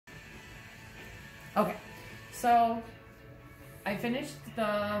Okay, so I finished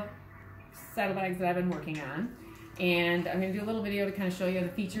the saddlebags that I've been working on, and I'm going to do a little video to kind of show you the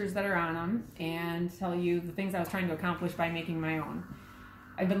features that are on them and tell you the things I was trying to accomplish by making my own.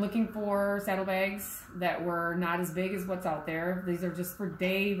 I've been looking for saddlebags that were not as big as what's out there. These are just for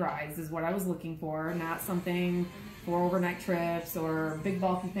day rides is what I was looking for, not something for overnight trips or big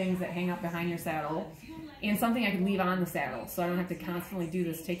bulky things that hang up behind your saddle, and something I could leave on the saddle so I don't have to constantly do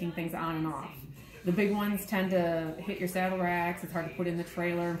this taking things on and off. The big ones tend to hit your saddle racks. It's hard to put in the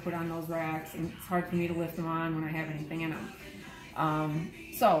trailer and put on those racks, and it's hard for me to lift them on when I have anything in them.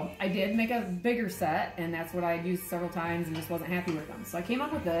 So I did make a bigger set, and that's what I had used several times and just wasn't happy with them. So I came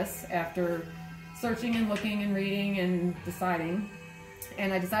up with this after searching and looking and reading and deciding,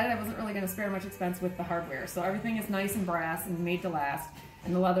 and I decided I wasn't really going to spare much expense with the hardware. So everything is nice and brass and made to last,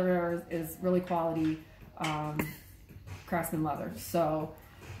 and the leather is really quality Craftsman leather. So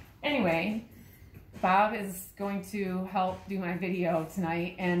anyway, Bob is going to help do my video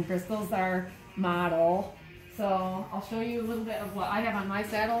tonight, and Bristol's our model. So I'll show you a little bit of what I have on my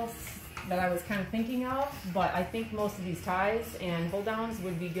saddles that I was kind of thinking of, but I think most of these ties and hold downs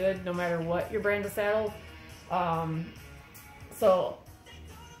would be good no matter what your brand of saddle. So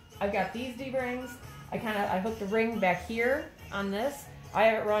I've got these D-rings. I hooked a ring back here on this. I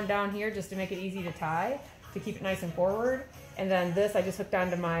have it run down here just to make it easy to tie, to keep it nice and forward. And then this I just hooked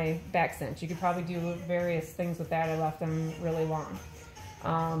onto my back cinch. You could probably do various things with that. I left them really long.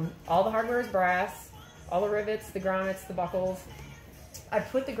 All the hardware is brass. All the rivets, the grommets, the buckles. I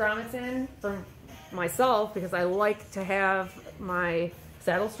put the grommets in for myself because I like to have my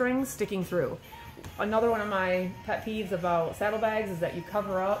saddle strings sticking through. Another one of my pet peeves about saddlebags is that you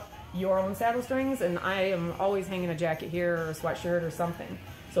cover up your own saddle strings, and I am always hanging a jacket here or a sweatshirt or something.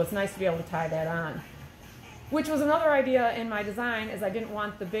 So it's nice to be able to tie that on. Which was another idea in my design, is I didn't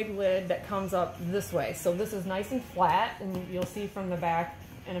want the big lid that comes up this way. So this is nice and flat, and you'll see from the back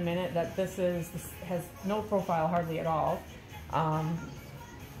in a minute that this has no profile hardly at all.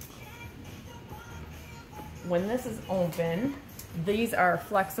 When this is open, these are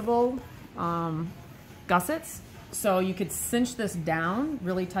flexible gussets, so you could cinch this down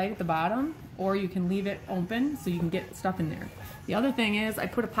really tight at the bottom, or you can leave it open so you can get stuff in there. The other thing is I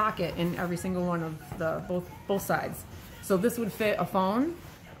put a pocket in every single one of the both sides. So this would fit a phone,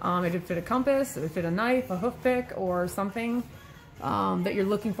 it would fit a compass, it would fit a knife, a hoof pick, or something that you're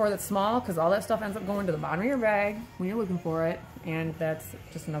looking for that's small, because all that stuff ends up going to the bottom of your bag when you're looking for it, and that's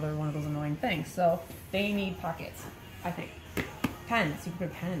just another one of those annoying things. So they need pockets, I think. Pens, you can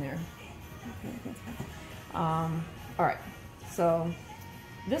put a pen in there. Alright, so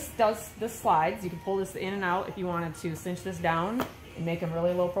this slides. You can pull this in and out if you wanted to cinch this down and make them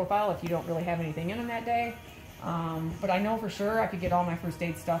really low profile if you don't really have anything in them that day. But I know for sure I could get all my first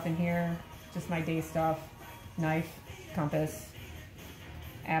aid stuff in here, just my day stuff, knife, compass,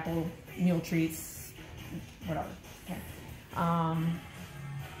 apple, meal treats, whatever. Okay.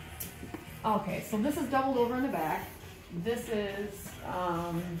 Okay, so this is doubled over in the back. This is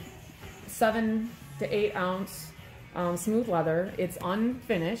 7 to 8 ounce smooth leather. It's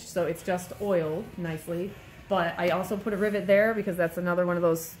unfinished, so it's just oiled nicely. But I also put a rivet there because that's another one of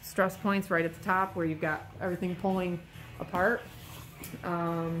those stress points right at the top where you've got everything pulling apart.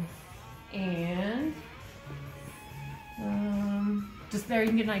 Just there you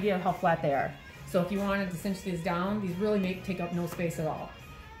can get an idea of how flat they are. So if you wanted to cinch these down, these really take up no space at all.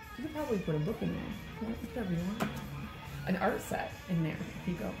 You could probably put a book in there, whatever you want. An art set in there if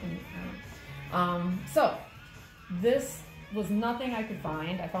you go in. So this was nothing I could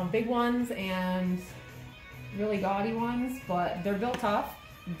find. I found big ones and really gaudy ones, but they're built tough.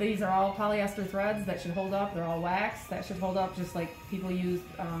 These are all polyester threads that should hold up. They're all wax that should hold up, just like people use,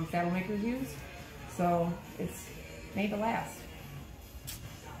 saddle makers use. So it's made to last.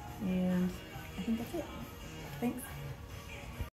 And I think that's it. Thanks.